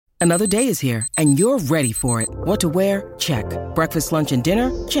Another day is here, and you're ready for it. What to wear? Check. Breakfast, lunch, and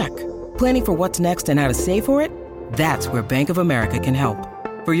dinner? Check. Planning for what's next and how to save for it? That's where Bank of America can help.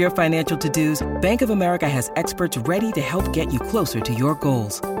 For your financial to-dos, Bank of America has experts ready to help get you closer to your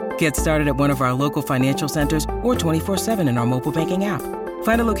goals. Get started at one of our local financial centers or 24/7 in our mobile banking app.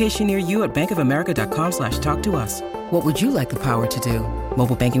 Find a location near you at bankofamerica.com/talktous. What would you like the power to do?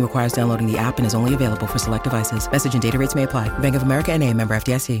 Mobile banking requires downloading the app and is only available for select devices. Message and data rates may apply. Bank of America N.A., member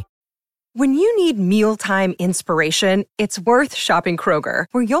FDIC. When you need mealtime inspiration, it's worth shopping Kroger,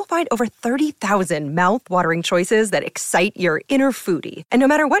 where you'll find over 30,000 mouth-watering choices that excite your inner foodie. And no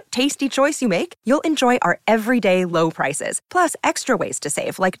matter what tasty choice you make, you'll enjoy our everyday low prices, plus extra ways to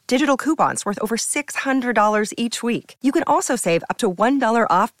save, like digital coupons worth over $600 each week. You can also save up to $1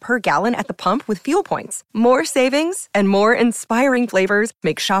 off per gallon at the pump with fuel points. More savings and more inspiring flavors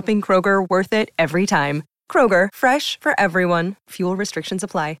make shopping Kroger worth it every time. Kroger, fresh for everyone. Fuel restrictions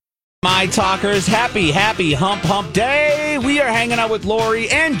apply. My talkers, happy hump day. We are hanging out with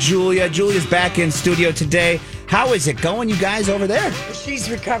Lori and Julia. Julia's back in studio today. How is it going, you guys, over there? She's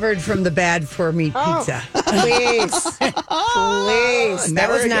recovered from the bad for me pizza. Please. Please. That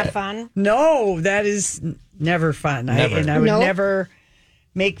was not fun. No, that is never fun. I would never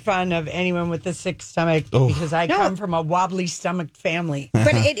make fun of anyone with a sick stomach because I come from a wobbly stomach family.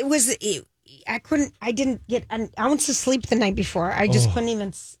 But I didn't get an ounce of sleep the night before. I just couldn't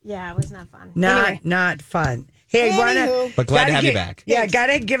even. Yeah, it was not fun. Not fun. Hey, but glad to have you back. Yeah,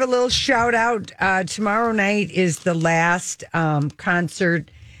 gotta give a little shout out. Tomorrow night is the last concert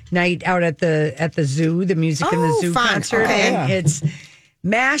night out at the zoo, the Music in the Zoo fun. concert, and it's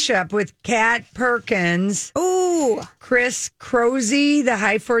mashup with Kat Perkins, Chris Crozy, the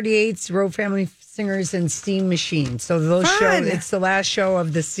High 48s, Roe Family Singers, and Steam Machine. So those shows, it's the last show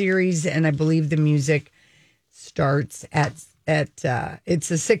of the series, and I believe the music starts at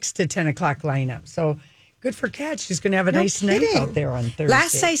it's a 6 to 10 o'clock lineup. So good for Kat. She's going to have a nice night out there on Thursday.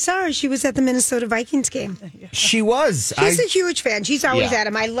 Last I saw her, she was at the Minnesota Vikings game. She was. She's a huge fan. She's always at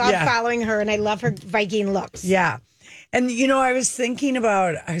them. I love following her, and I love her Viking looks. Yeah. And, I was thinking,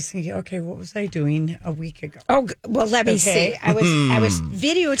 okay, what was I doing a week ago? Oh, well, let me see. I was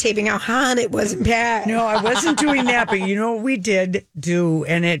videotaping how hot it was in Pat. No, I wasn't doing that, but you know what we did do?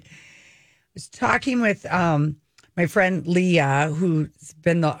 And I was talking with my friend Leah, who's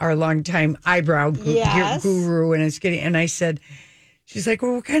been our longtime eyebrow guru, and I said, she's like,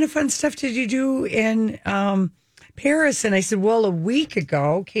 well, what kind of fun stuff did you do in Paris? And I said, well, a week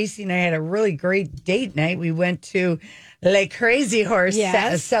ago, Casey and I had a really great date night. We went to Le Crazy Horse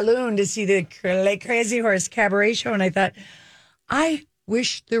Saloon to see the Le Crazy Horse cabaret show. And I thought, I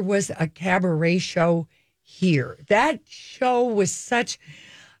wish there was a cabaret show here. That show was such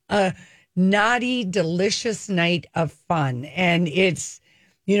a naughty, delicious night of fun. And it's,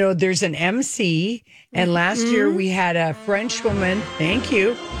 there's an MC. And last year we had a French woman, thank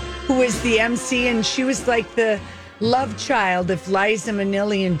you, who was the MC. And she was like the love child if Liza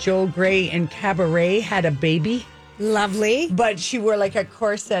Minnelli and Joel Grey and Cabaret had a baby. Lovely. But she wore like a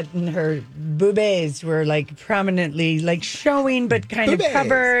corset and her boobas were like prominently like showing but kind of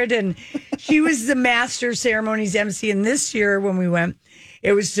covered. And she was the master ceremonies MC. And this year when we went,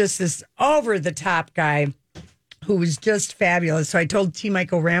 it was just this over-the-top guy who was just fabulous. So I told T.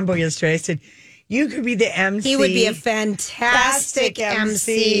 Michael Rambo yesterday, I said, you could be the MC. He would be a fantastic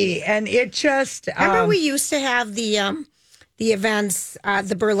MC. And it just... Remember we used to have the events,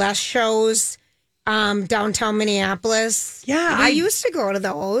 the burlesque shows downtown Minneapolis? Yeah. I used to go to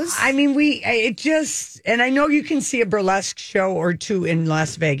those. I mean, and I know you can see a burlesque show or two in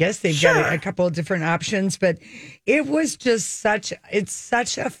Las Vegas. They've got a couple of different options, but it was just such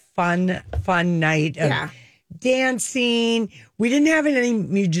a fun night of dancing. We didn't have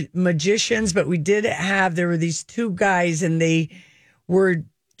any magicians, but there were these two guys and they were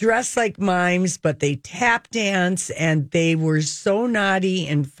dressed like mimes, but they tap dance and they were so naughty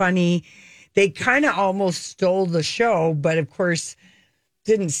and funny. They kind of almost stole the show, but of course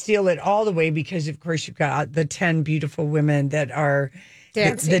didn't steal it all the way because of course you've got the 10 beautiful women that are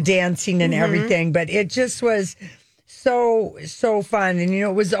dancing. The dancing and everything. But it just was so fun. And,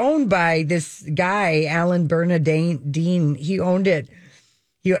 it was owned by this guy, Alan Bernadine. He owned it.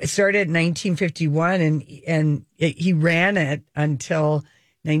 He started in 1951 and he ran it until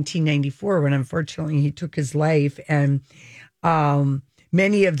 1994 when unfortunately he took his life. And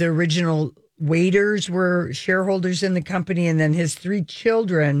many of the original waiters were shareholders in the company. And then his 3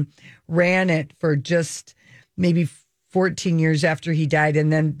 children ran it for just maybe 14 years after he died.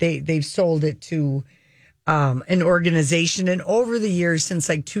 And then they've sold it to an organization. And over the years, since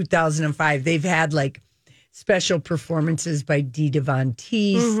like 2005, they've had like special performances by Dita Von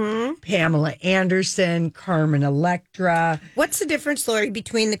Teese, Pamela Anderson, Carmen Electra. What's the difference, Lori,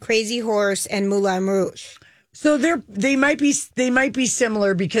 between the Crazy Horse and Moulin Rouge? So they might be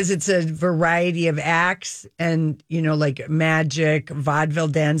similar because it's a variety of acts and, like magic, vaudeville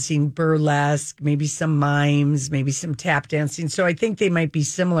dancing, burlesque, maybe some mimes, maybe some tap dancing. So I think they might be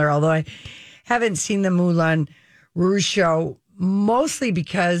similar, although I haven't seen the Moulin Rouge show, mostly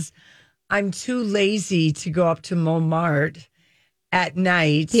because I'm too lazy to go up to Montmartre at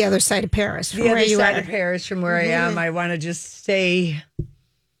night. The other side of Paris. The other side of Paris from where I am. I want to just stay...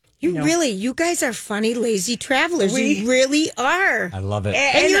 You guys are funny, lazy travelers. You really are. I love it.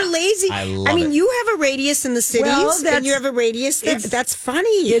 And you're lazy. I love mean, it. you have a radius in the cities, and you have a radius. That's funny.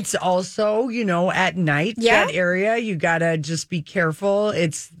 It's also, at night, that area, you got to just be careful.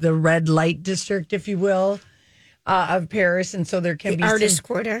 It's the red light district, if you will, of Paris. And so there can be artist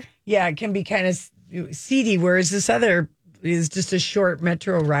quarter. Yeah, it can be kind of seedy, whereas this other is just a short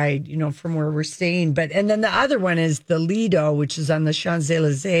metro ride, from where we're staying. And then the other one is the Lido, which is on the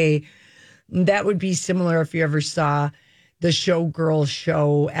Champs-Élysées. That would be similar if you ever saw the Showgirl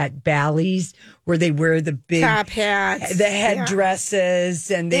show at Bally's, where they wear the big top hats, the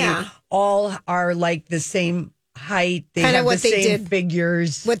headdresses, and they all are like the same height. They have the same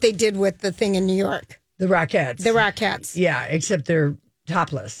figures. What they did with the thing in New York. The Rockettes. The Rockettes. Yeah, except they're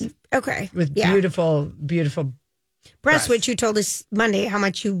topless. Okay. With beautiful, beautiful breasts, which you told us Monday how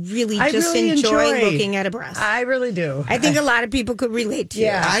much you really enjoy looking at a breast. I really do. I think a lot of people could relate to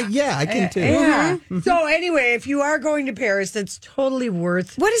I can too. Yeah. So anyway, if you are going to Paris, that's totally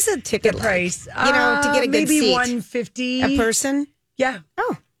worth. What is the ticket price? To get a good maybe seat? $150 a person. Yeah.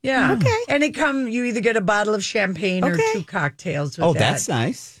 Oh. Yeah. Okay. And you either get a bottle of champagne or 2 cocktails with that. That's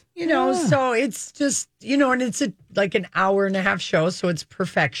nice. So it's just, and it's like an hour and a half show, so it's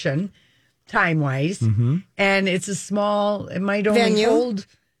perfection. Time-wise, and it's a small. It might only hold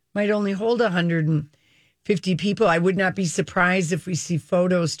 150 people. I would not be surprised if we see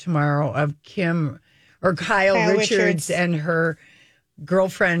photos tomorrow of Kim or Kyle Richards and her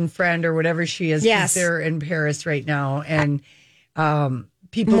girlfriend, friend, or whatever she is. Yes, they're in Paris right now, and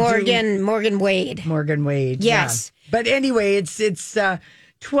people. Morgan Wade. Yeah. Yes, but anyway, it's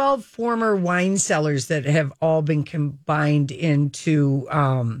 12 former wine cellars that have all been combined into.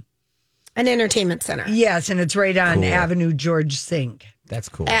 An entertainment center. Yes, and it's right on Avenue George Cinq. That's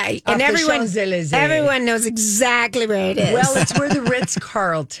cool. And everyone knows exactly where it is. Well, it's where the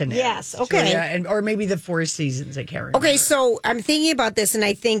Ritz-Carlton is. Yes, okay. Julia, or maybe the Four Seasons, I can't remember. Okay, so I'm thinking about this, and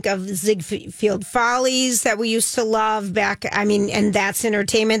I think of Ziegfeld Follies that we used to love back. I mean, and that's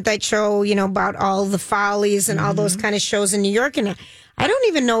entertainment, that show, about all the follies and all those kind of shows in New York. And I don't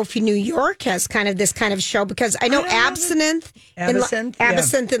even know if New York has kind of this kind of show, because I know Absinthe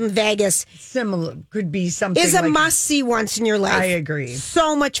in Vegas. Similar, could be something. Is a must-see once in your life. I agree.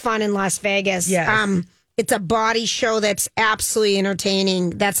 So much fun in Las Vegas. Yes. It's a body show that's absolutely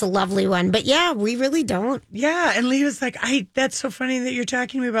entertaining. That's a lovely one. But yeah, we really don't. Yeah, and Leah's like, that's so funny that you're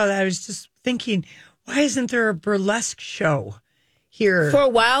talking to me about that. I was just thinking, why isn't there a burlesque show here? For a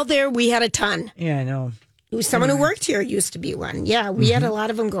while there, we had a ton. Yeah, I know. Someone who worked here used to be one. Yeah, we had a lot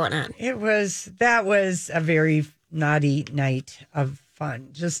of them going on. That was a very naughty night of fun.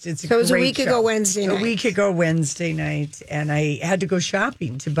 It was a week ago Wednesday night. A week ago Wednesday night, and I had to go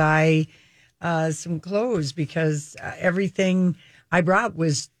shopping to buy some clothes because everything I brought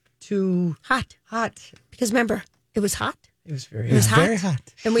was too hot. Because remember, it was hot. It was very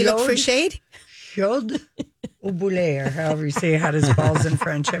hot. And we looked for shade. Chaud au boulet, or however you say hot as balls in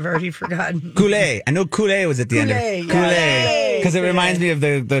French. I've already forgotten. Coulet. I know Coulet was at the end. Coulet. Because it reminds me of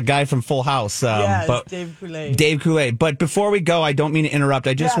the guy from Full House. Yes, Dave Coulet. Dave Coulet. But before we go, I don't mean to interrupt.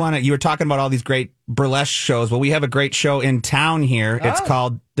 I just want to, you were talking about all these great burlesque shows. Well, we have a great show in town here. It's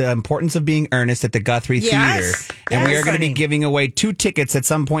called The Importance of Being Earnest at the Guthrie Theater. And we are going to be giving away 2 tickets at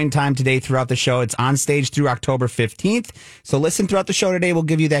some point in time today throughout the show. It's on stage through October 15th. So listen throughout the show today. We'll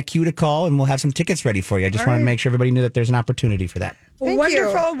give you that cue to call, and we'll have some tickets ready for you. I just wanted to make sure everybody knew that there's an opportunity for that.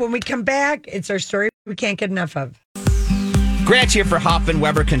 Wonderful. When we come back, it's our story we can't get enough of. Grant here for Hoffman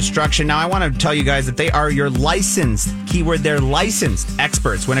Weber Construction. Now, I want to tell you guys that they are your licensed, keyword, they're licensed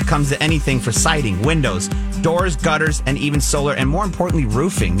experts when it comes to anything for siding, windows, doors, gutters, and even solar, and more importantly,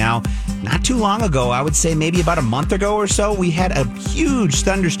 roofing. Now, not too long ago, I would say maybe about a month ago or so, we had a huge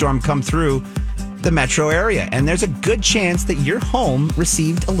thunderstorm come through the metro area, and there's a good chance that your home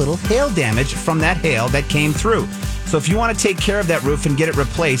received a little hail damage from that hail that came through. So if you want to take care of that roof and get it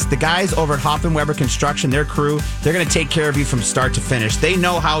replaced, the guys over at Hoffman Weber Construction, their crew, they're going to take care of you from start to finish. They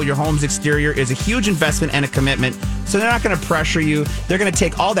know how your home's exterior is a huge investment and a commitment, so they're not going to pressure you. They're going to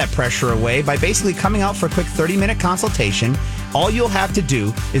take all that pressure away by basically coming out for a quick 30-minute consultation. All you'll have to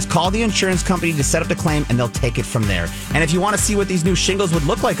do is call the insurance company to set up the claim, and they'll take it from there. And if you want to see what these new shingles would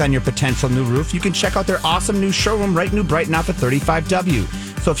look like on your potential new roof, you can check out their awesome new showroom right in New Brighton off of 35W.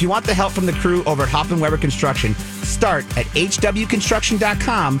 So if you want the help from the crew over at Hoffman Weber Construction, start at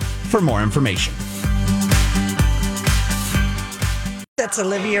hwconstruction.com for more information. That's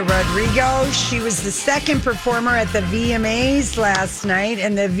Olivia Rodrigo. She was the second performer at the VMAs last night,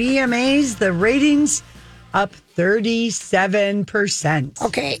 and the VMAs, the ratings up 37%.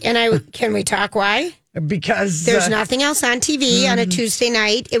 Okay, and can we talk why? Because there's nothing else on TV on a Tuesday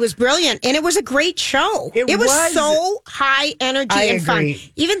night. It was brilliant, and it was a great show. It was so high energy and fun.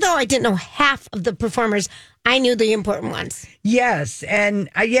 Even though I didn't know half of the performers, I knew the important ones. Yes, and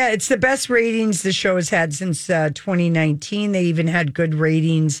it's the best ratings the show has had since 2019. They even had good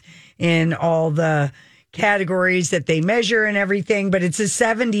ratings in all the categories that they measure and everything, but it's a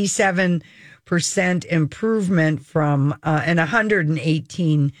 77% improvement from and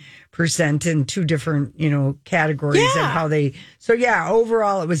 118% in two different categories of how they. So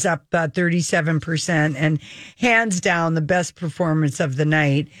overall it was up 37%, and hands down the best performance of the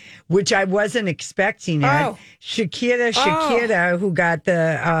night, which I wasn't expecting it. Shakira, who got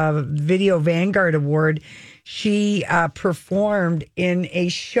the Video Vanguard Award, she performed in a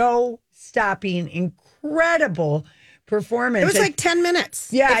show-stopping, incredible performance. It was like 10 minutes.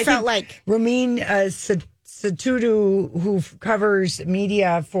 Yeah, it felt like Ramin Satudu, who covers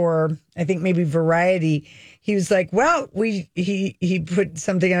media for, I think, maybe Variety, he was like, well, he put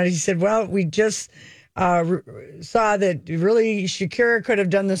something out. He said, well, we just saw that really Shakira could have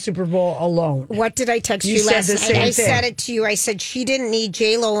done the Super Bowl alone. What did I text you last night? I said it to you. I said she didn't need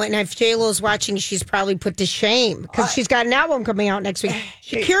J-Lo, and if J-Lo's watching, she's probably put to shame because she's got an album coming out next week.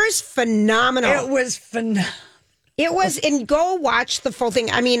 Shakira's phenomenal. It was phenomenal. It was, and go watch the full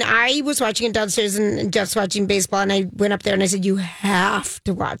thing. I mean, I was watching it downstairs and Jeff's watching baseball, and I went up there and I said, you have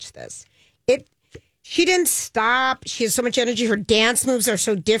to watch this. She didn't stop. She has so much energy. Her dance moves are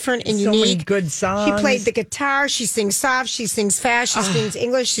so different and unique. So many good songs. She played the guitar. She sings soft. She sings fast. She sings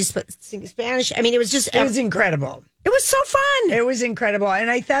English. She sings Spanish. I mean, it was just... It was incredible. It was so fun. It was incredible.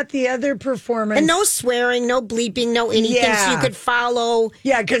 And I thought the other performance... And no swearing, no bleeping, no anything so you could follow.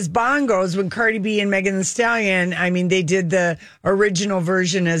 Yeah, because bongos, when Cardi B and Megan Thee Stallion, I mean, they did the original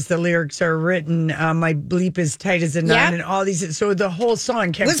version as the lyrics are written. My bleep is tight as a nun and all these... So the whole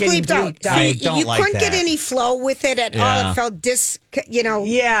song kept getting bleeped out. You couldn't get any flow with it at all. It felt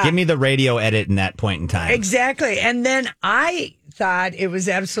Yeah. Give me the radio edit in that point in time. Exactly. And then I thought it was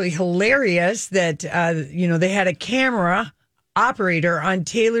absolutely hilarious that, they had a camera operator on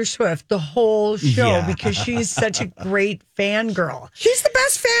Taylor Swift the whole show because she's such a great fangirl. She's the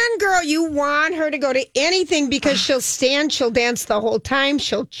best fangirl. You want her to go to anything because she'll stand, she'll dance the whole time,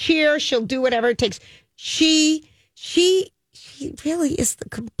 she'll cheer, she'll do whatever it takes. She really is the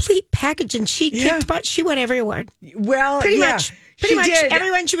complete package, and she kicked butt. She won every award. Well, pretty much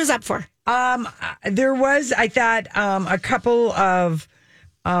everyone she was up for. There was, I thought, a couple of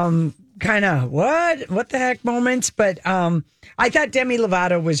kind of what the heck moments, but I thought Demi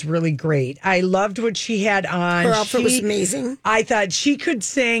Lovato was really great. I loved what she had on. Her outfit was amazing. I thought she could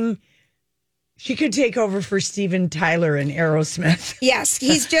sing. She could take over for Steven Tyler in Aerosmith. Yes,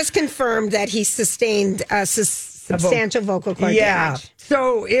 he's just confirmed that he sustained substantial vocal cord damage.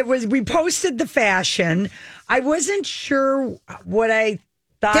 So we posted the fashion. I wasn't sure what I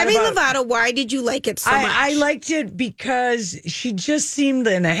thought Demi about. Lovato, why did you like it so much? I liked it because she just seemed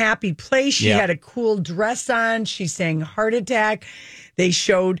in a happy place. She had a cool dress on. She sang Heart Attack. They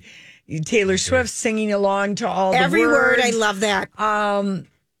showed Taylor Swift singing along to all every the words. word. I love that.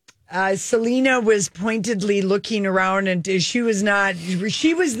 Selena was pointedly looking around, and she was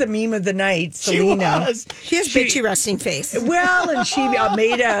the meme of the night. Selena. She has bitchy resting face. Well, and she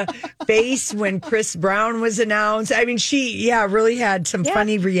made a face when Chris Brown was announced. I mean, she really had some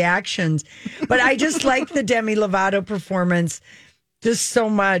funny reactions. But I just liked the Demi Lovato performance just so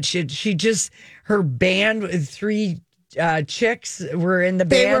much. Her band with three chicks were in the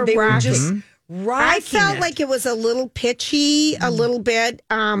band. They were just rocking. I felt like it was a little pitchy, a little bit.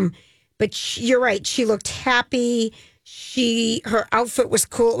 But you're right. She looked happy. Her outfit was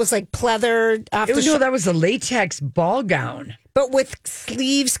cool. It was like pleather. No, that was a latex ball gown. but with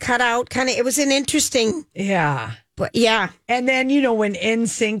sleeves cut out. Kind of, it was an interesting. Yeah. But yeah. And then, when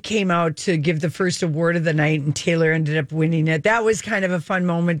NSYNC came out to give the first award of the night and Taylor ended up winning it, that was kind of a fun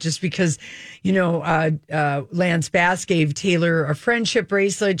moment just because, Lance Bass gave Taylor a friendship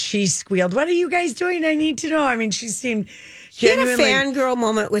bracelet. She squealed, "What are you guys doing? I need to know." I mean, she seemed genuinely... She had a fangirl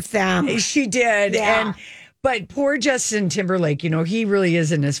moment with them. She did. Yeah. But poor Justin Timberlake, he really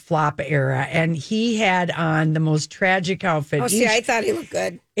is in his flop era. And he had on the most tragic outfit. Oh, see, I thought he looked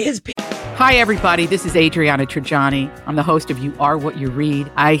good. Hi, everybody. This is Adriana Trajani. I'm the host of You Are What You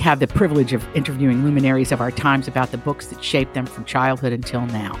Read. I have the privilege of interviewing luminaries of our times about the books that shaped them from childhood until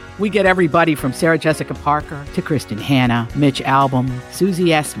now. We get everybody from Sarah Jessica Parker to Kristen Hanna, Mitch Albom, Susie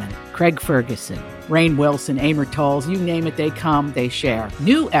Essman, Craig Ferguson, Rainn Wilson, Amor Tolls, you name it, they come, they share.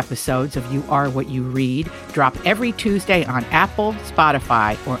 New episodes of You Are What You Read drop every Tuesday on Apple,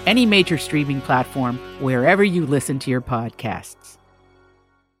 Spotify, or any major streaming platform wherever you listen to your podcasts.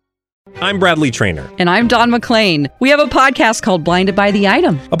 I'm Bradley Trainer. And I'm Don McClain. We have a podcast called Blinded by the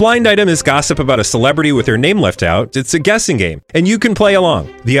Item. A blind item is gossip about a celebrity with their name left out. It's a guessing game, and you can play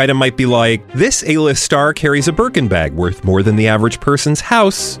along. The item might be like, this A-list star carries a Birkin bag worth more than the average person's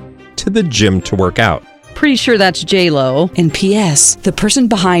house to the gym to work out. Pretty sure that's J-Lo. And P.S. the person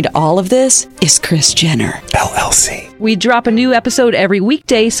behind all of this is Kris Jenner, LLC. We drop a new episode every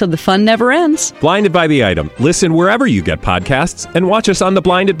weekday so the fun never ends. Blinded by the Item. Listen wherever you get podcasts and watch us on the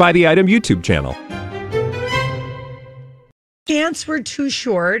Blinded by the Item YouTube channel. Pants were too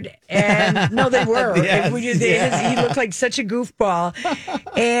short, and no, they were. Yes, He looked like such a goofball,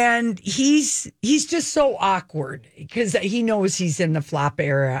 and he's just so awkward because he knows he's in the flop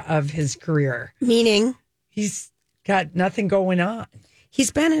era of his career. Meaning? He's got nothing going on. He's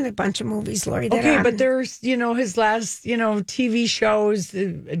been in a bunch of movies, Lori. Okay, but there's, his last, TV shows.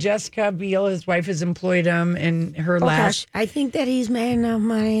 Jessica Biel, his wife, has employed him in her last. Gosh, I think that he's made enough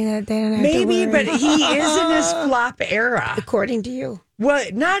money that they don't have Maybe, to but he is in his flop era. According to you. Well,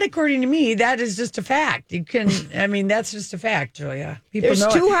 not according to me. That is just a fact. That's just a fact, Julia. There's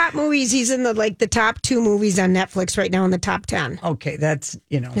two hot movies. He's in the top 2 movies on Netflix right now in the top 10. Okay, that's,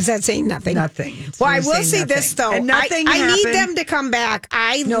 Is that saying nothing? Nothing. Well, I will say this, though. And nothing I need happened. them to come back.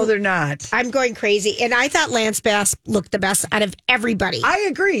 No, they're not. I'm going crazy. And I thought Lance Bass looked the best out of everybody. I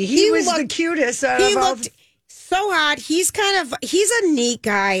agree. He was the cutest. He looked so hot. He's a neat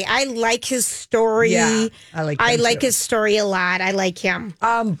guy. I like his story. Yeah, I like his story a lot. I like him.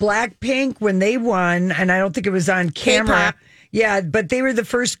 Blackpink, when they won, and I don't think it was on camera. K-pop. Yeah, but they were the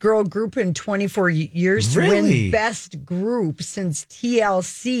first girl group in 24 years to win Best Group since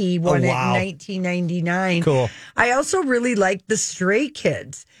TLC won it in 1999. Cool. I also really liked the Stray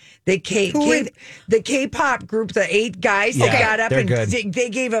Kids. The K-pop group, the 8 guys that got up and they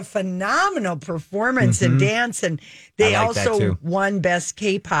gave a phenomenal performance and dance, and they also won Best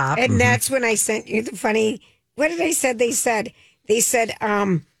K-pop. And that's when I sent you the funny. What did I said? They said,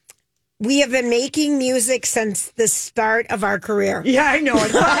 we have been making music since the start of our career. Yeah, I know.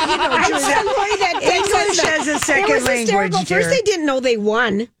 English as a second language. First, they didn't know they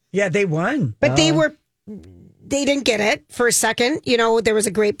won. Yeah, they won, but they didn't get it for a second. There was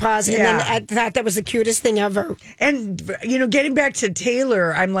a great pause. And then I thought that was the cutest thing ever. And, getting back to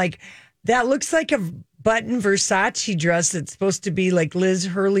Taylor, I'm like, that looks like a button Versace dress that's supposed to be like Liz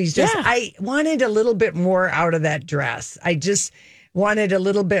Hurley's dress. Yeah. I wanted a little bit more out of that dress. I just wanted a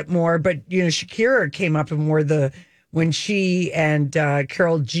little bit more. But, Shakira came up and wore when she and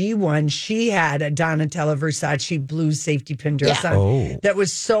Karol G won, she had a Donatella Versace blue safety pin dress on. That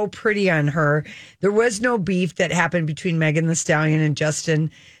was so pretty on her. There was no beef that happened between Megan Thee Stallion and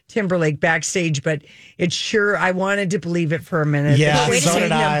Justin Timberlake backstage, but I wanted to believe it for a minute. Yeah, so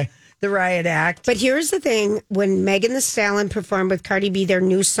did I. The Riot Act. But here's the thing. When Megan Thee Stallion performed with Cardi B, their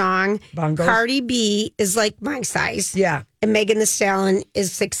new song, Bongos. Cardi B is like my size. Yeah. And Megan Thee Stallion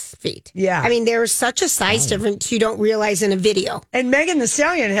is 6 feet. Yeah. I mean, there's such a size difference you don't realize in a video. And Megan Thee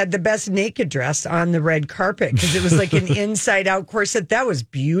Stallion had the best naked dress on the red carpet because it was like an inside-out corset. That was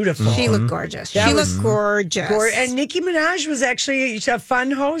beautiful. She looked gorgeous. She looked gorgeous. And Nicki Minaj was actually a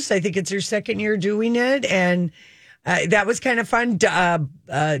fun host. I think it's her second year doing it. And that was kind of fun.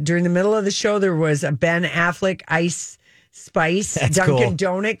 During the middle of the show, there was a Ben Affleck Ice Spice Dunkin'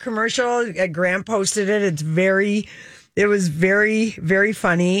 Donut commercial. Grant posted it. It was very, very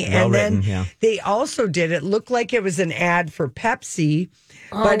funny. Well written, they also did it looked like it was an ad for Pepsi,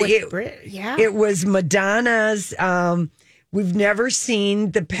 but it was Madonna's. We've never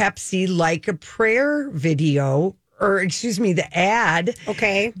seen the Pepsi Like a Prayer video. The ad.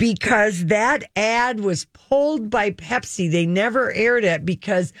 Okay. Because that ad was pulled by Pepsi. They never aired it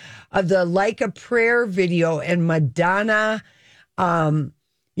because of the Like a Prayer video, and Madonna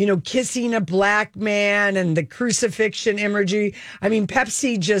kissing a black man and the crucifixion imagery. I mean,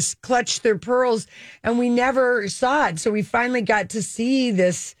 Pepsi just clutched their pearls and we never saw it. So we finally got to see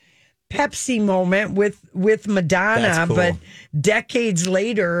this Pepsi moment with Madonna. That's cool. But decades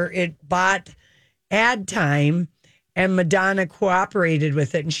later, it bought ad time and Madonna cooperated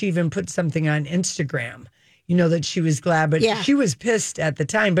with it. And she even put something on Instagram, that she was glad, but she was pissed at the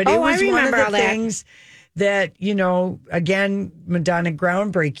time. But it was one of the things that, again, Madonna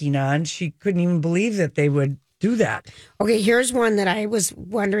groundbreaking on. She couldn't even believe that they would do that. Okay, here's one that I was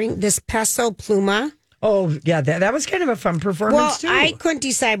wondering. This Peso Pluma. Oh, yeah, that was kind of a fun performance, too. I couldn't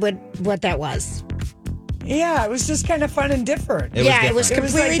decide what that was. Yeah, it was just kind of fun and different. It was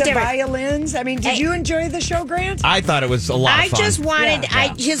completely like the different. Violins. I mean, did you enjoy the show, Grant? I thought it was a lot of fun. I just wanted,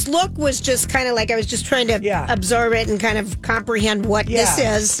 his look was just kind of like, I was just trying to absorb it and kind of comprehend what this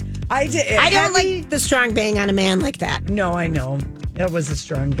is. I did. I don't like the strong bang on a man like that. No, I know. That was a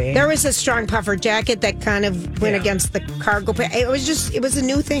strong bang. There was a strong puffer jacket that kind of went against the cargo. It was a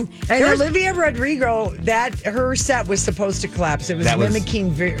new thing. And Olivia Rodrigo, her set was supposed to collapse. It was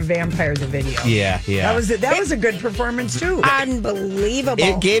mimicking Vampire the video. Yeah. That was a good performance too. Unbelievable.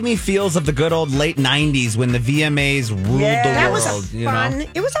 It gave me feels of the good old late 90s when the VMAs ruled the world. That was fun.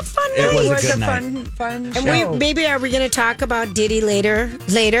 It was a fun night. It was a good night. Fun show. And are we going to talk about Diddy later?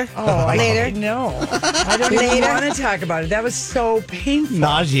 Later? Later? No. I don't even want to talk about it. That was so painful.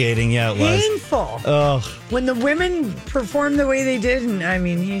 Nauseating, it was. Painful. Ugh. When the women performed the way they did, and I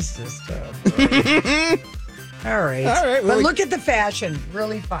mean, he's just... All right. But look at the fashion.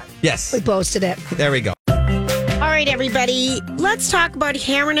 Really fun. Yes. We posted it. There we go. All right, everybody. Let's talk about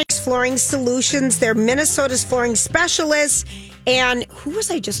Hamernick's Flooring Solutions. They're Minnesota's flooring specialists. And who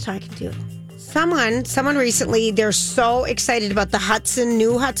was I just talking to? Someone recently. They're so excited about the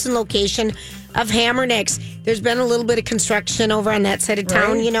new Hudson location of Hamernick's. There's been a little bit of construction over on that side of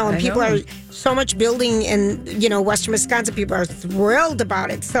town, and people are so much building in, Western Wisconsin. People are thrilled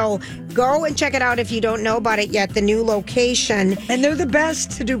about it. So go and check it out if you don't know about it yet, the new location. And they're the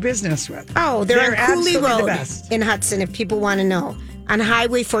best to do business with. Oh, they're on Cooley Road in Hudson, if people want to know. On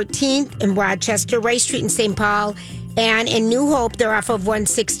Highway 14th in Rochester, Rice Street in St. Paul. And in New Hope, they're off of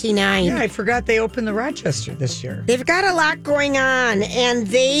 169. Yeah, I forgot they opened the Rochester this year. They've got a lot going on, and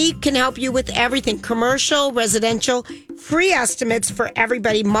they can help you with everything. Commercial, residential, free estimates for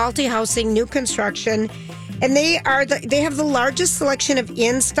everybody, multi-housing, new construction. And they have the largest selection of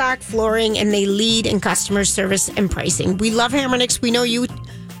in-stock flooring, and they lead in customer service and pricing. We love Hamernick's. We know you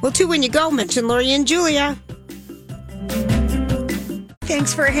will too when you go. Mention Lori and Julia.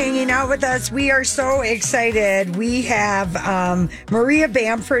 Thanks for hanging out with us. We are so excited. We have Maria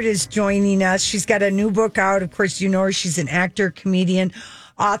Bamford is joining us. She's got a new book out. Of course, you know her. She's an actor, comedian,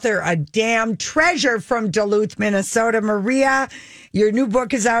 author, a damn treasure from Duluth, Minnesota. Maria, your new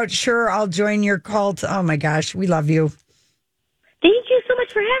book is out. Sure, I'll join your cult. Oh, my gosh. We love you. Thank you so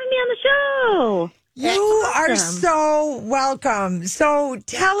much for having me on the show. You are so welcome. So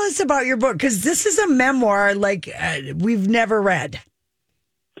tell us about your book, because this is a memoir like we've never read.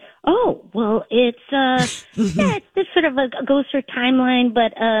 Oh, well, it's it's this sort of goes through a timeline,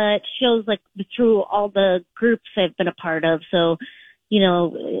 but it shows like through all the groups I've been a part of. So,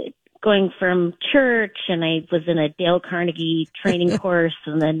 going from church, and I was in a Dale Carnegie training course,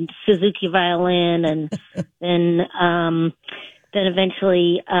 and then Suzuki violin, and then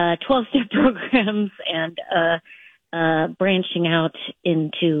eventually 12-step programs, and branching out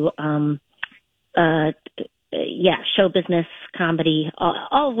into show business, comedy,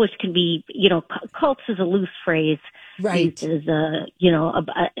 all of which can be, cults is a loose phrase. Right. Is a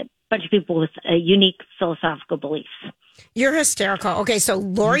bunch of people with unique philosophical beliefs. You're hysterical. Okay, so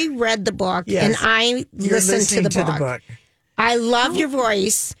Lori read the book, and I listened to the book. I love your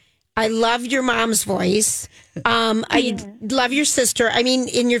voice. I love your mom's voice. I love your sister. I mean,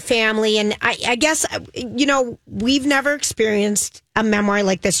 in your family. And I guess, we've never experienced a memoir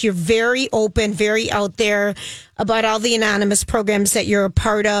like this. You're very open, very out there about all the anonymous programs that you're a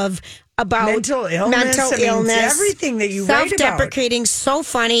part of, about mental illness, everything that you write about. Self-deprecating, so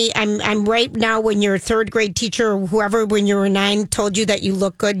funny. I'm right now when your third grade teacher or whoever, when you were 9, told you that you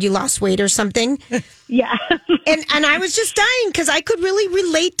look good, you lost weight or something. Yeah. and I was just dying because I could really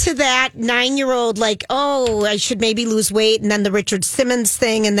relate to that 9-year-old, like, oh, I should maybe lose weight. And then the Richard Simmons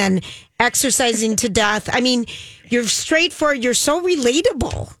thing, and then exercising to death. I mean, you're straightforward. You're so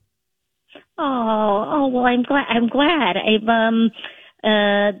relatable. Oh, well, I'm glad.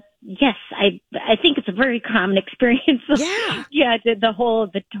 Yes, I think it's a very common experience. Yeah. Yeah, the whole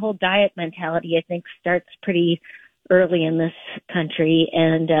diet mentality, I think, starts pretty early in this country.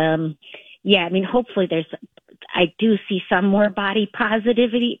 And, hopefully I do see some more body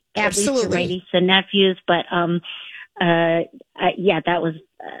positivity, Absolutely, at least for my niece and nephews. But that was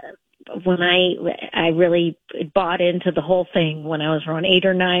when I really bought into the whole thing. When I was around 8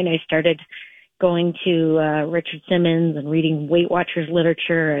 or 9, I started going to Richard Simmons and reading Weight Watchers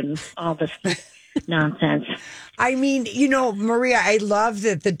literature and all this nonsense. I mean, Maria, I love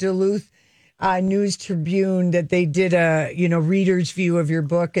that the Duluth News Tribune, that they did a reader's view of your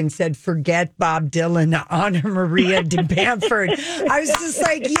book and said, "Forget Bob Dylan, honor Maria de Bamford." I was just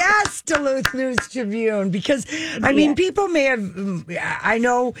like, yes, Duluth News Tribune, because I mean, people may have, I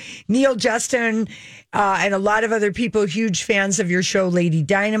know Neil Justin and a lot of other people, huge fans of your show Lady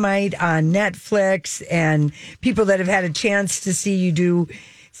Dynamite on Netflix, and people that have had a chance to see you do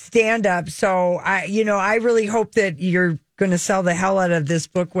stand up. So I really hope that you're going to sell the hell out of this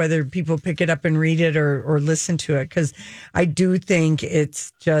book, whether people pick it up and read it or listen to it, because I do think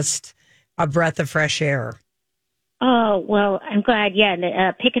it's just a breath of fresh air. Oh, well, I'm glad. Yeah,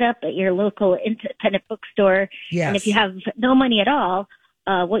 and, pick it up at your local independent bookstore. Yes. And if you have no money at all,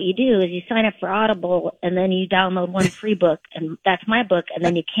 what you do is you sign up for Audible, and then you download one free book, and that's my book, and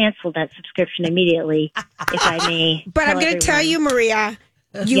then you cancel that subscription immediately, if I may. But I'm going to tell you, Maria,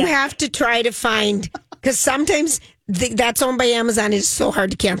 you have to try to find, because sometimes that's owned by Amazon. It's so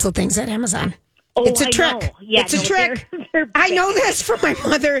hard to cancel things at Amazon. Oh, it's a trick. Yeah, it's a trick. I know this from my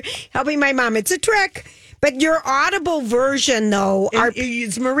mother helping my mom. It's a trick. But your Audible version, though,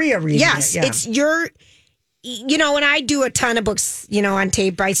 it's Maria reading yes, it. Yeah. It's your. When I do a ton of books, on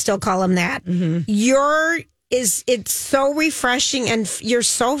tape, I still call them that. Mm-hmm. It's so refreshing, and you're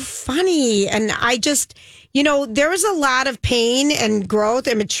so funny, and I just. There was a lot of pain and growth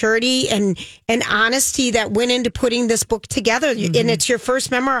and maturity and honesty that went into putting this book together. Mm-hmm. And it's your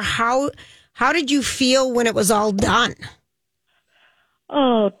first memoir. How did you feel when it was all done?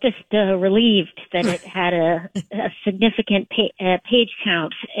 Oh, just relieved that it had a significant page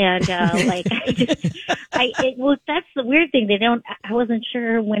count, and that's the weird thing. I wasn't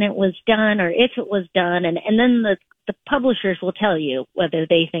sure when it was done or if it was done, and then the publishers will tell you whether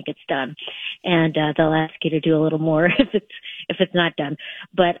they think it's done, and they'll ask you to do a little more if it's not done.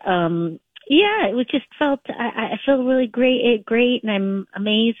 But it just felt I feel really great, and I'm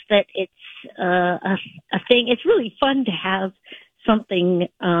amazed that it's a thing. It's really fun to have something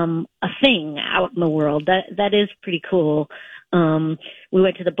a thing out in the world. That is pretty cool. We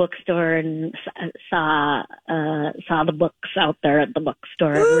went to the bookstore and saw the books out there at the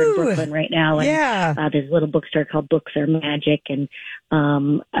bookstore. Ooh, we're in Brooklyn right now, and yeah. There's a little bookstore called Books Are Magic, and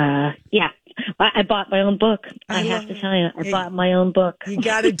I bought my own book. I have to tell you, I bought my own book. You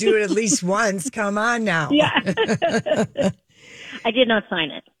got to do it at least once. Come on now. Yeah. I did not sign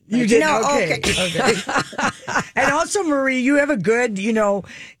it. You did? No, okay. And also, Marie, you have a good,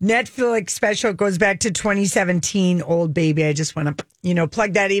 Netflix special. It goes back to 2017, Old Baby. I just want to,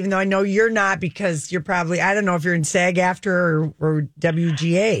 plug that, even though I know you're not, because you're probably, I don't know if you're in SAG-AFTRA or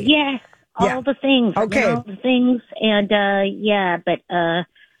WGA. Yeah, all the things. Okay. All the things. And, but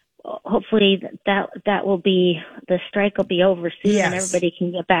hopefully that will be, the strike will be over soon, and everybody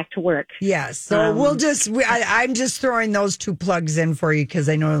can get back to work. Yes. So I'm just throwing those two plugs in for you, because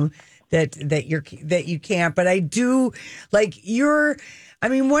I know that you can't, but I do like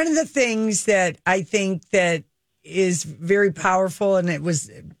one of the things that I think that is very powerful, and it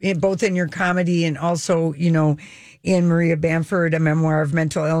was both in your comedy and also, in Maria Bamford, A Memoir of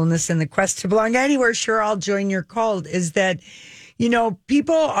Mental Illness and the Quest to Belong Anywhere, Sure, I'll Join Your Cult, is that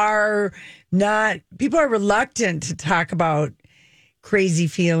people are reluctant to talk about crazy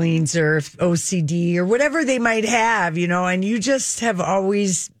feelings or OCD or whatever they might have, and you just have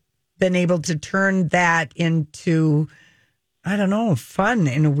always been able to turn that into, I don't know, fun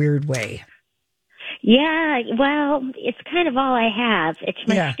in a weird way. Yeah, well, it's kind of all I have. It's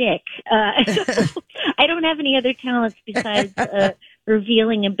my shtick. I don't have any other talents besides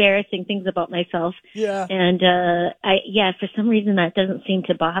revealing embarrassing things about myself. Yeah. And for some reason that doesn't seem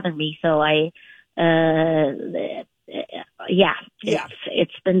to bother me. So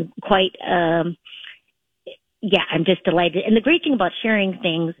it's been quite I'm just delighted. And the great thing about sharing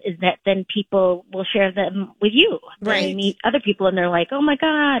things is that then people will share them with you. Right. They meet other people and they're like, "Oh my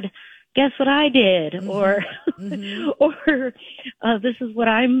God, guess what I did?" Mm-hmm. Or this is what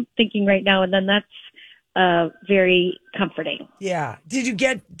I'm thinking right now. And then that's very comforting. Yeah. Did you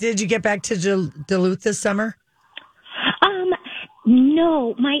get back to Duluth this summer?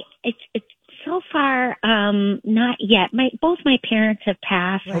 No, it's so far, not yet. Both my parents have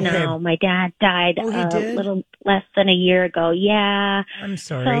passed now. My dad died a little less than a year ago. Yeah. I'm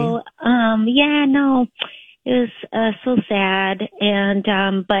sorry. So, no. so sad.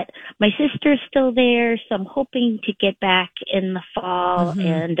 And but my sister's still there, so I'm hoping to get back in the fall.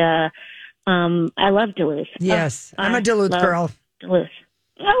 And I love Duluth. Yes, I'm a Duluth girl. Duluth.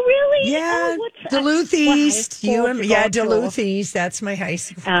 Oh, really? Yeah, Duluth East. Duluth East. That's my high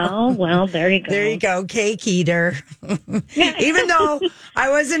school. Oh, well, there you go. There you go, cake eater. Even though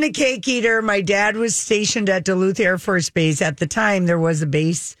I wasn't a cake eater, my dad was stationed at Duluth Air Force Base. At the time, there was a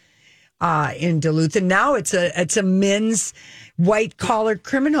base in Duluth, and now it's a men's white collar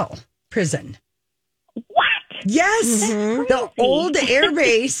criminal prison. What? Yes, the old air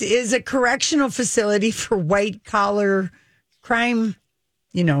base is a correctional facility for white collar crime.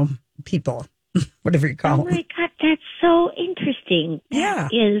 People, whatever you call them. Oh my God, that's so interesting. Yeah.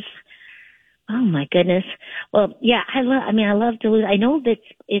 That is, oh my goodness. Well, yeah, I love Duluth. I know that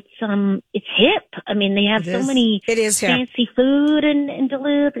it's hip. I mean, they have so many fancy food in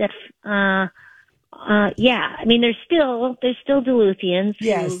Duluth. That's, yeah. I mean, there's still Duluthians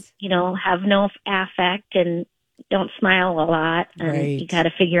who, have no affect and don't smile a lot. And you got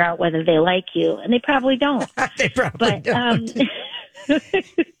to figure out whether they like you. And they probably don't. They probably don't.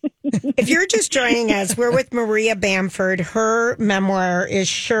 If you're just joining us, we're with Maria Bamford. Her memoir is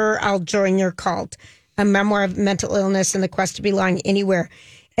Sure, I'll Join Your Cult, a memoir of mental illness and the quest to belong anywhere.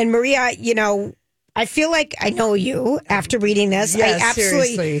 And Maria, I feel like I know you after reading this. Yes, I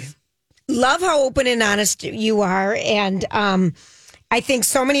absolutely seriously love how open and honest you are. And I think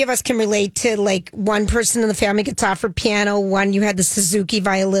so many of us can relate to, like, one person in the family gets offered piano, one you had the Suzuki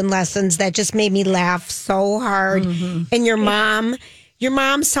violin lessons that just made me laugh so hard. And your mom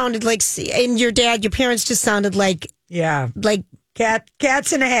sounded like, and your dad, your parents just sounded like, like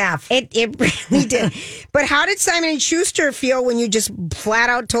cats and a half. It really did. But how did Simon & Schuster feel when you just flat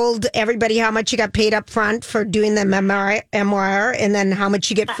out told everybody how much you got paid up front for doing the memoir and then how much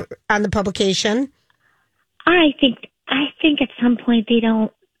you get on the publication? I think at some point they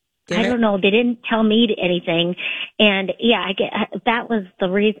don't. I don't know. They didn't tell me anything, and that was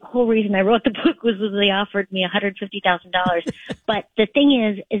the whole reason I wrote the book was they offered me $150,000. But the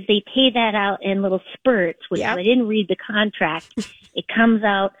thing is they pay that out in little spurts, which I didn't read the contract. It comes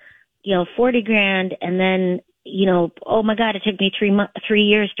out, $40,000, and then oh my God, it took me 3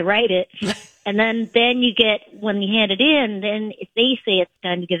 years to write it. And then you get, when you hand it in, then if they say it's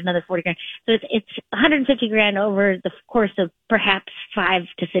done, you get another $40,000. So it's $150,000 over the course of perhaps 5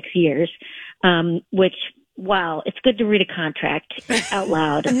 to 6 years, which, wow, it's good to read a contract out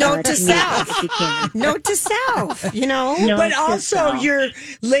loud. Note to self. Note to self, But also you're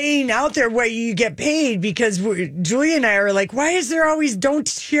laying out there what you get paid, because Julia and I are like, why is there always don't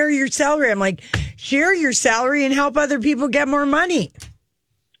share your salary? I'm like, share your salary and help other people get more money.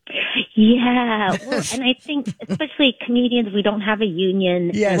 Yeah. Well, and I think especially comedians, we don't have a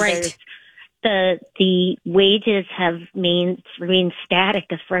union. Yes. Right. The wages have remained static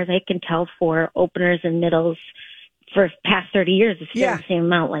as far as I can tell for openers and middles for past 30 years. It's still the same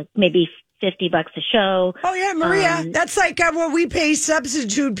amount, like maybe $50 a show. Oh yeah, Maria, that's like what we pay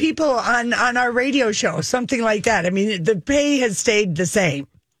substitute people on our radio show, something like that. I mean, the pay has stayed the same.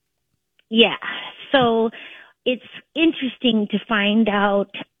 Yeah. So it's interesting to find out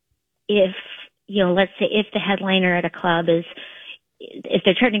if, let's say if the headliner at a club if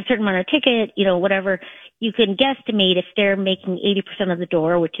they're charging a certain amount of ticket, whatever, you can guesstimate if they're making 80% of the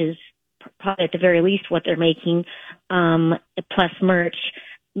door, which is probably at the very least what they're making, plus merch,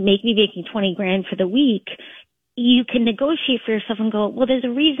 making $20,000 for the week. You can negotiate for yourself and go, well, there's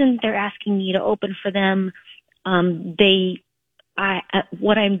a reason they're asking you to open for them. What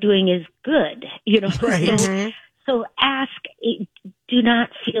I'm doing is good, Right. So do not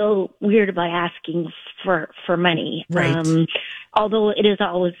feel weird about asking for money. Right. Although it is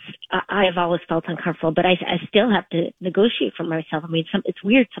always, I have always felt uncomfortable, but I still have to negotiate for myself. I mean, it's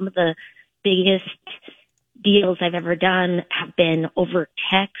weird. Some of the biggest deals I've ever done have been over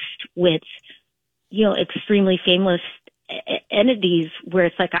text with, extremely famous entities where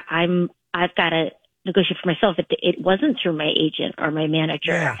it's like I've got to negotiate for myself. It wasn't through my agent or my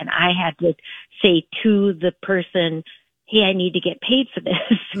manager. Yeah. And I had to say to the person, hey, I need to get paid for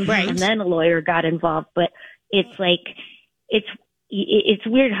this. Right. And then a lawyer got involved. But it's like, it's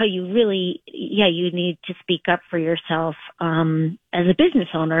weird how you really, you need to speak up for yourself as a business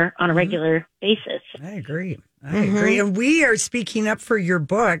owner on a regular basis. I agree. And we are speaking up for your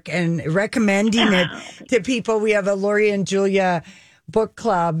book and recommending it to people. We have a Lori and Julia book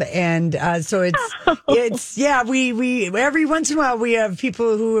club, and so it's we every once in a while we have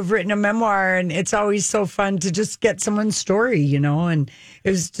people who have written a memoir, and it's always so fun to just get someone's story, and it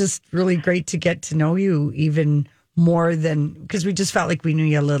was just really great to get to know you even more than, because we just felt like we knew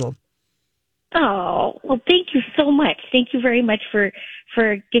you a little. Oh, well, thank you so much. Thank you very much for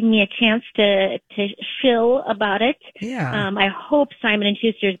giving me a chance to shill about it. Yeah. I hope Simon &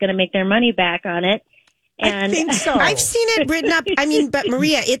 Schuster is going to make their money back on it. And I think so. I've seen it written up. I mean, but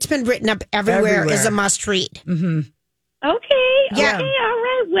Maria, it's been written up everywhere. As a must read. Mm-hmm. Okay. Yeah. Okay. All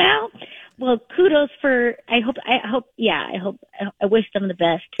right. Well, kudos for, I wish them the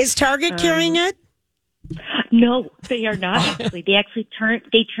best. Is Target carrying it? No, they are not actually. They actually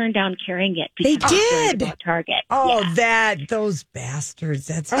turned down carrying it. They did. About Target. Oh, yeah. those bastards.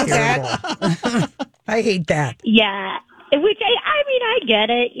 That's terrible. I hate that. Yeah. Which I get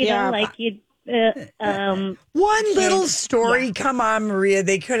it. You know, like you. One little story. Yeah. Come on, Maria.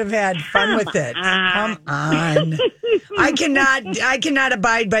 They could have had fun with it. Come on. I cannot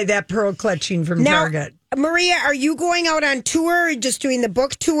abide by that pearl clutching from Target. Maria, are you going out on tour or just doing the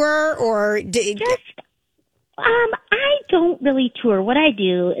book tour or I don't really tour. What I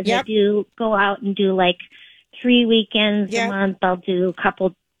do is I do go out and do like 3 weekends a month. I'll do a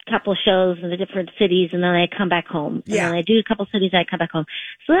couple shows in the different cities, and then I come back home. And then I do a couple cities, I come back home.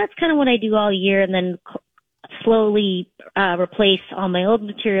 So that's kind of what I do all year, and then slowly replace all my old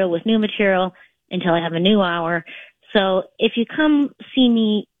material with new material until I have a new hour. So if you come see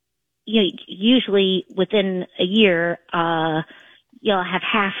me, usually within a year, you'll have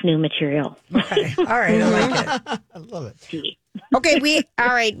half new material. Okay. All right. I like it. I love it. Okay, all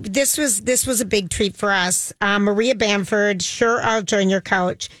right. This was a big treat for us. Maria Bamford, sure, I'll join your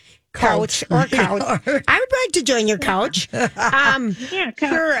couch. Couch. I would like to join your couch. Sure,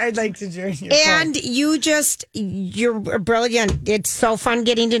 I'd like to join your couch. And you're brilliant. It's so fun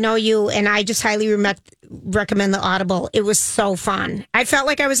getting to know you, and I just highly recommend the Audible. It was so fun. I felt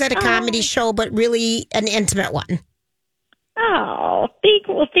like I was at a comedy show, but really an intimate one. Oh, thank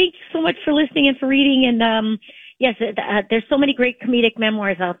you so much for listening and for reading. And yes, there's so many great comedic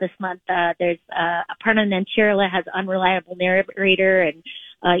memoirs out this month. There's Aparna Nancherla has Unreliable Narrator, and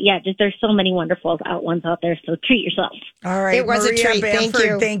there's so many wonderful ones out there. So treat yourself. All right, it was Maria a treat.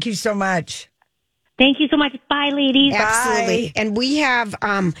 Bamford, thank you so much. Thank you so much. Bye, ladies. Absolutely. Bye. And we have,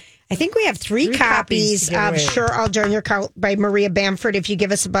 I think we have three copies of Sure I'll Join Your Couch by Maria Bamford. If you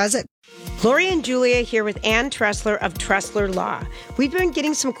give us a buzz at Gloria and Julia here with Ann Tressler of Tressler Law. We've been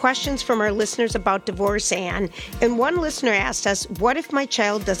getting some questions from our listeners about divorce, Ann, and one listener asked us, what if my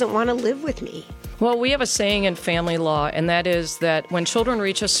child doesn't want to live with me? Well, we have a saying in family law, and that is that when children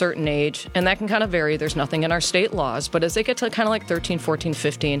reach a certain age, and that can kind of vary, there's nothing in our state laws, but as they get to kind of like 13, 14,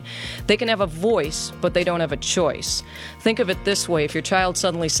 15, they can have a voice, but they don't have a choice. Think of it this way. If your child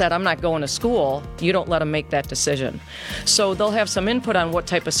suddenly said, I'm not going to school, you don't let them make that decision. So they'll have some input on what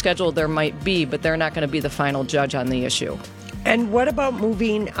type of schedule there might be, but they're not going to be the final judge on the issue. And what about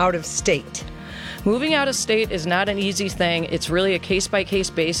moving out of state? Moving out of state is not an easy thing. It's really a case-by-case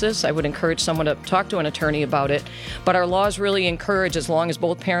basis. I would encourage someone to talk to an attorney about it. But our laws really encourage, as long as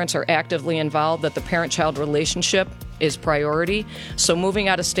both parents are actively involved, that the parent-child relationship is priority. So moving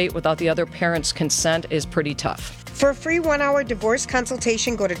out of state without the other parent's consent is pretty tough. For a free 1-hour divorce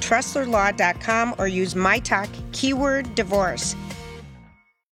consultation, go to TresslerLaw.com or use MyTalk, keyword divorce.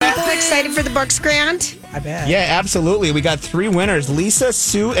 People excited for the books, Grant? I bet. Yeah, absolutely. We got 3 winners. Lisa,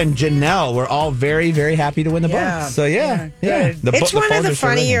 Sue, and Janelle were all very, very happy to win the books. So, yeah. It's one of the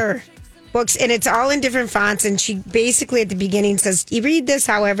funnier books, and it's all in different fonts, and she basically at the beginning says, you read this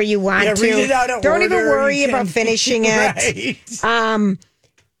however you want to. Read it out of Don't order. even worry about finishing it. Right.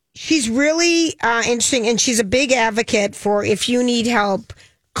 She's really interesting, and she's a big advocate for if you need help,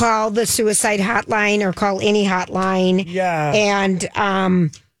 call the suicide hotline or call any hotline. Yeah.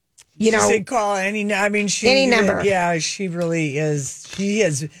 And, you know, she call any. I mean, any number. Yeah, she really is. She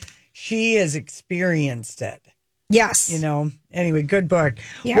has experienced it. Yes. You know. Anyway, good book.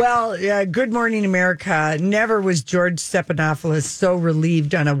 Yeah. Well, Good Morning America. Never was George Stephanopoulos so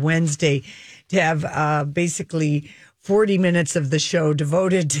relieved on a Wednesday to have basically 40 minutes of the show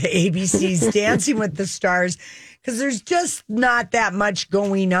devoted to ABC's Dancing with the Stars, because there's just not that much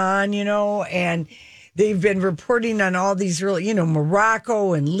going on, you know, and they've been reporting on all these really, you know,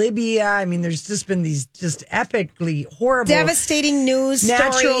 Morocco and Libya. I mean, there's just been these just epically horrible, devastating news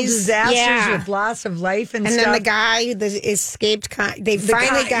natural stories. disasters with loss of life and stuff. Then the guy, the escaped, they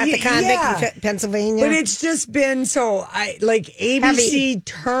finally got the convict in Pennsylvania. But it's just been so, ABC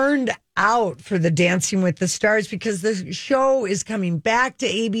turned out for the Dancing with the Stars because the show is coming back to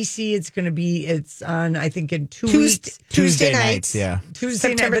ABC. It's on, I think, in 2 weeks. Tuesday nights. Yeah. Tuesday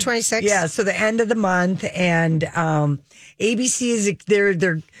September night, 26th. Yeah, so the end of the month. And ABC is,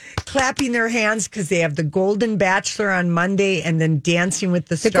 they're clapping their hands because they have the Golden Bachelor on Monday and then Dancing with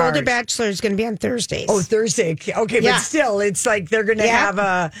the Stars. The Golden Bachelor is going to be on Thursdays. Oh, Thursday. Okay, Yeah. but still, it's like they're going to have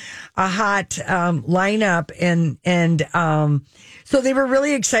a hot lineup. And so they were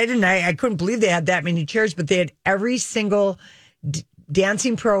really excited. And I couldn't believe they had that many chairs, but they had every single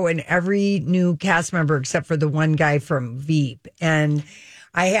Dancing Pro and every new cast member except for the one guy from Veep. And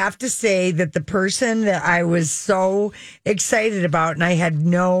I have to say that the person that I was so excited about, and I had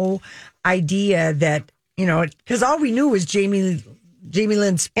no idea that, because all we knew was Jamie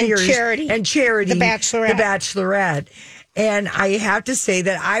Lynn Spears and Charity, the Bachelorette. And I have to say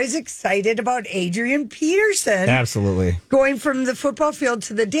that I was excited about Adrian Peterson. Absolutely. Going from the football field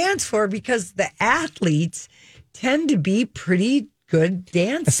to the dance floor because the athletes tend to be pretty good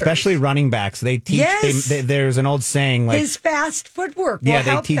dancers. Especially running backs. They teach, there's an old saying like... His fast footwork will they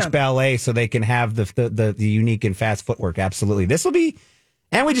help teach them. ballet so they can have the unique and fast footwork. Absolutely. This will be...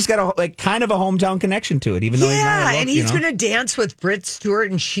 And we just got kind of a hometown connection to it, even though he's going to dance with Britt Stewart,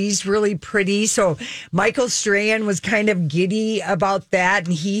 and she's really pretty. So Michael Strahan was kind of giddy about that,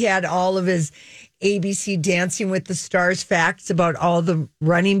 and he had all of his ABC Dancing with the Stars facts about all the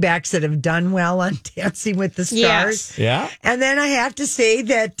running backs that have done well on Dancing with the Stars. Yes. Yeah. And then I have to say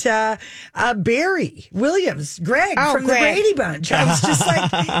that Barry Williams, Greg from the Brady Bunch, I was just like,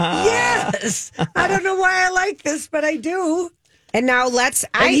 yes, I don't know why I like this, but I do. And now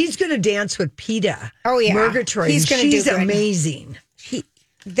he's going to dance with PETA. Oh, yeah. Murgatroyd. She's amazing.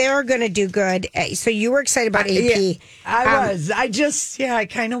 They're going to do good. So you were excited about AP. Yeah, I was. I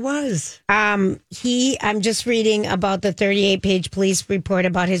kind of was. I'm just reading about the 38-page police report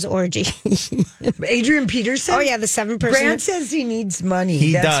about his orgy. Adrian Peterson? Oh, yeah, the 7-person. Grant says he needs money.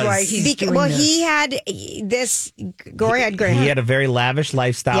 He That's does. why he's doing this. He had this. Go ahead, Grant. He had a very lavish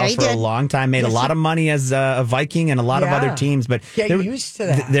lifestyle for a long time, made a lot of money as a Viking and a lot of other teams. But get used to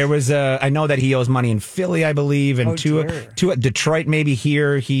that. There was I know that he owes money in Philly, I believe, and to Detroit, maybe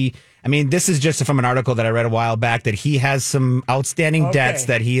here. This is just from an article that I read a while back that he has some outstanding debts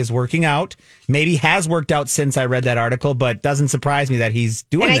that he is working out. Maybe has worked out since I read that article, but doesn't surprise me that he's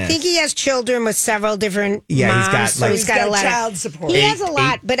doing this. And I think he has children with several different moms. He's got a lot child of support. He has a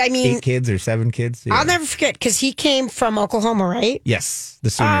lot, but 8 kids or 7 kids. Yeah. I'll never forget because he came from Oklahoma, right? Yes, the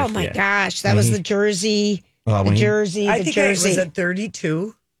Sooners. Oh my gosh, that was the Jersey. I think it was at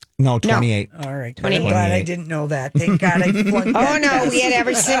 32. No, 28. All right. I'm glad I didn't know that. Thank God I flunked that. Oh, no. We had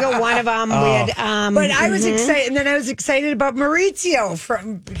every single one of them. We had, but I was excited. And then I was excited about Maurizio,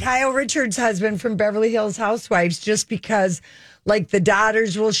 from Kyle Richards' husband from Beverly Hills Housewives, just because, the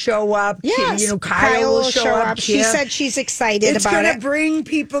daughters will show up. Yes. Kyle will show up. She said she's excited about it. It's going to bring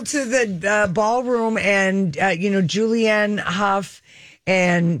people to the ballroom. And, Julianne Hough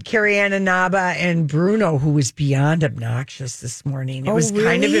and Carrie Ann Inaba and Bruno, who was beyond obnoxious this morning. It was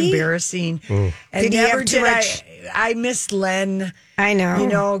kind of embarrassing. Ooh. And did he have too much? I miss Len. I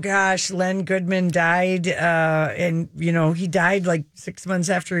know. Len Goodman died. And, he died 6 months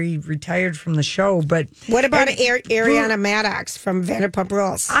after he retired from the show. But what about Ariana Maddox from Vanderpump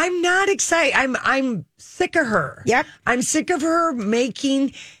Rules? I'm not excited. I'm sick of her. Yep. I'm sick of her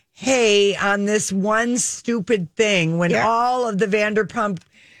making hay on this one stupid thing when all of the Vanderpump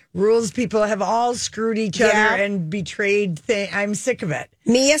Rules people have all screwed each other and betrayed I'm sick of it.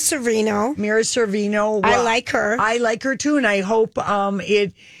 Mira Sorvino. Well, I like her. I like her too, and I hope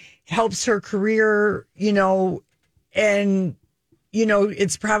it helps her career, and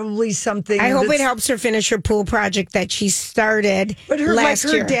it's probably something. I hope it helps her finish her pool project that she started. But her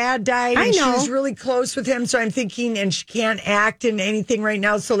dad died, and she was really close with him. So I'm thinking, and she can't act in anything right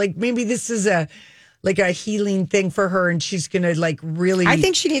now. So maybe this is a healing thing for her, and she's gonna really. I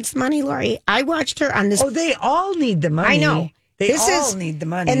think she needs money, Lori. I watched her on this. Oh, they all need the money. I know. They all need the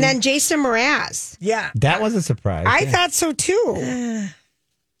money. And then Jason Mraz. Yeah, that was a surprise. I thought so too.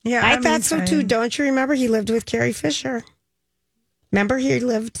 I thought so too. Don't you remember he lived with Carrie Fisher? Remember he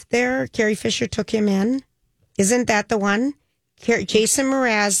lived there? Carrie Fisher took him in. Isn't that the one? Jason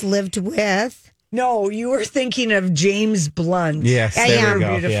Mraz lived with... No, you were thinking of James Blunt. Yes, there we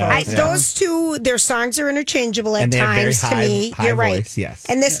go. Beautiful. Those two, their songs are interchangeable at times to me. You're right. Voice, yes.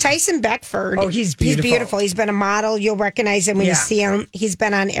 And this Tyson Beckford. Oh, he's beautiful. He's beautiful. He's been a model. You'll recognize him when you see him. He's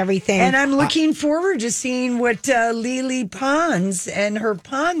been on everything. And I'm looking forward to seeing what Lily Pons and her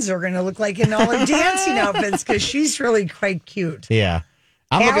Pons are going to look like in all her dancing outfits because she's really quite cute. Yeah.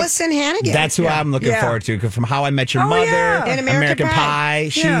 Allison Hannigan. That's who I'm looking forward to. From How I Met Your Mother, and American Pie.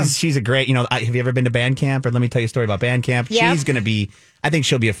 She's a great. Have you ever been to band camp? Or let me tell you a story about band camp. Yep. She's going to be. I think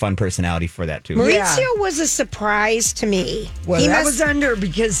she'll be a fun personality for that too. Maurizio was a surprise to me. Well, that was under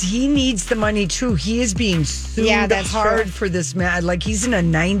because he needs the money too. He is being sued hard for this man. Like he's in a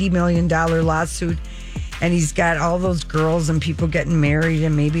 $90 million lawsuit, and he's got all those girls and people getting married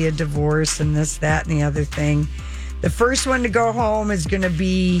and maybe a divorce and this, that, and the other thing. The first one to go home is going to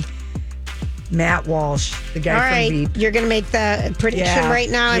be Matt Walsh, the guy from Veep. You're going to make the prediction right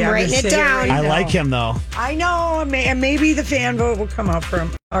now. I'm writing it down. I like him, though. I know. And maybe the fan vote will come out for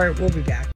him. All right, we'll be back.